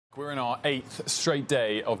We're in our 8th straight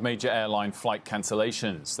day of major airline flight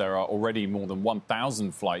cancellations. There are already more than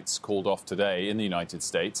 1,000 flights called off today in the United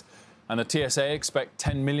States. And the TSA expect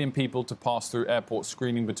 10 million people to pass through airport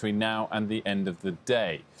screening between now and the end of the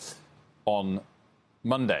day on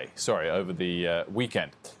Monday, over the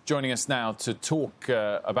weekend. Joining us now to talk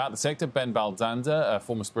about the sector, Ben Baldander,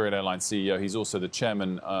 former Spirit Airlines CEO. He's also the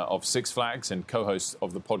chairman of Six Flags and co-host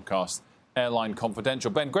of the podcast Airline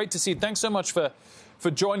Confidential. Ben, great to see you. Thanks so much for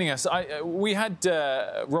joining us. We had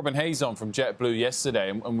Robin Hayes on from JetBlue yesterday,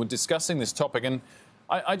 and we're discussing this topic. And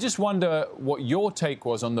I just wonder what your take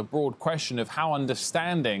was on the broad question of how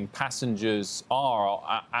understanding passengers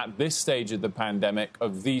are at this stage of the pandemic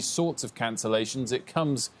of these sorts of cancellations. It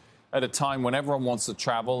comes at a time when everyone wants to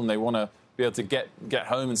travel and they want to be able to get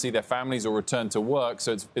home and see their families or return to work.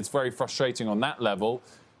 So it's very frustrating on that level.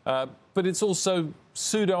 But it's also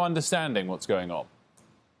pseudo-understanding what's going on.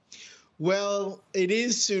 Well, it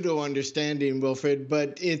is pseudo-understanding, Wilfred,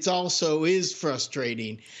 but it's also is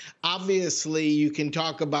frustrating. Obviously, you can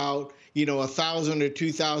talk about, 1,000 or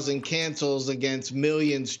 2,000 cancels against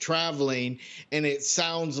millions traveling, and it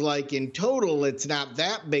sounds like in total it's not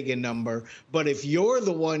that big a number. But if you're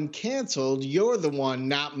the one canceled, you're the one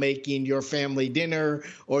not making your family dinner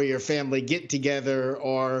or your family get-together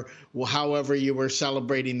or however you were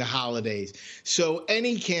celebrating the holidays. So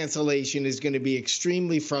any cancellation is going to be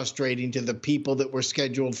extremely frustrating to the people that were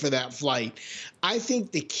scheduled for that flight. I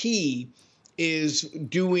think the key is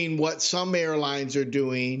doing what some airlines are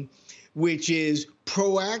doing, which is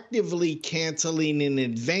proactively canceling in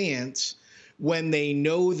advance when they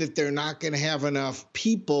know that they're not going to have enough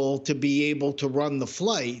people to be able to run the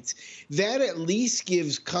flights. That at least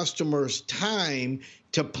gives customers time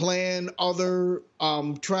to plan other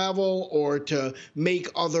travel or to make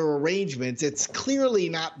other arrangements. It's clearly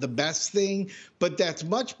not the best thing, but that's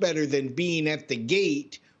much better than being at the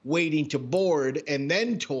gate waiting to board and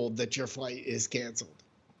then told that your flight is canceled.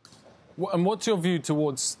 And what's your view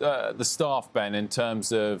towards the staff, Ben, in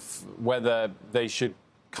terms of whether they should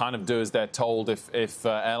kind of do as they're told? If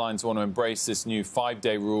airlines want to embrace this new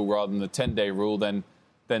 5-day rule rather than the 10-day rule, then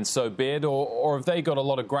so be it? Or have they got a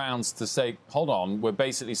lot of grounds to say, hold on, we're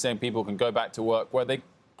basically saying people can go back to work where they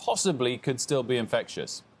possibly could still be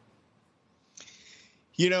infectious?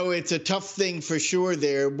 It's a tough thing for sure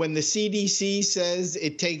there. When the CDC says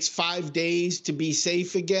it takes 5 days to be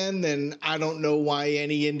safe again, then I don't know why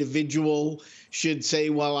any individual should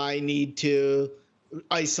say, well, I need to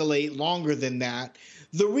isolate longer than that.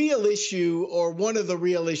 The real issue, or one of the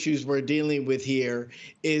real issues we're dealing with here,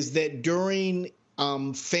 is that during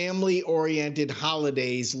family-oriented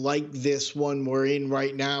holidays like this one we're in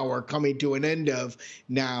right now or coming to an end of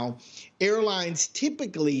now, airlines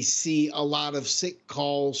typically see a lot of sick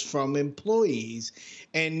calls from employees.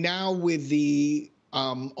 And now with the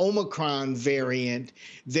Omicron variant,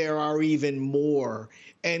 there are even more.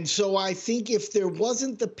 And so I think if there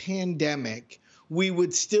wasn't the pandemic, we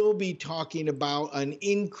would still be talking about an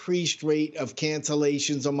increased rate of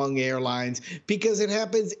cancellations among airlines because it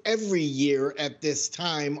happens every year at this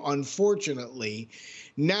time, unfortunately.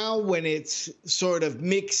 Now, when it's sort of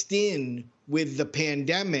mixed in with the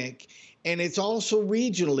pandemic, and it's also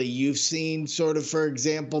regionally, you've seen sort of, for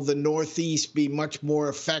example, the Northeast be much more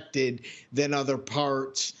affected than other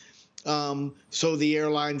parts. So the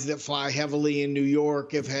airlines that fly heavily in New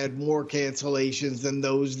York have had more cancellations than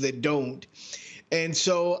those that don't. And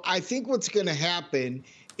so I think what's going to happen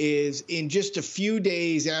is in just a few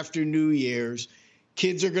days after New Year's,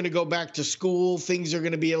 kids are going to go back to school. Things are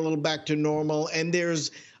going to be a little back to normal. And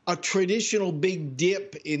there's a traditional big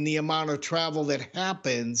dip in the amount of travel that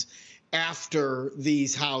happens after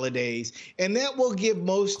these holidays. And that will give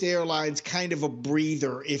most airlines kind of a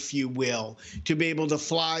breather, if you will, to be able to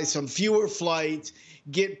fly some fewer flights,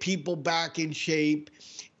 get people back in shape.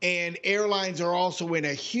 And airlines are also in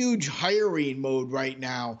a huge hiring mode right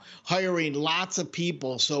now, hiring lots of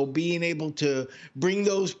people. So being able to bring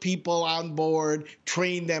those people on board,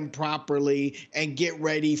 train them properly, and get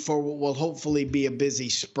ready for what will hopefully be a busy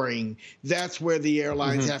spring. That's where the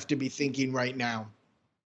airlines have to be thinking right now.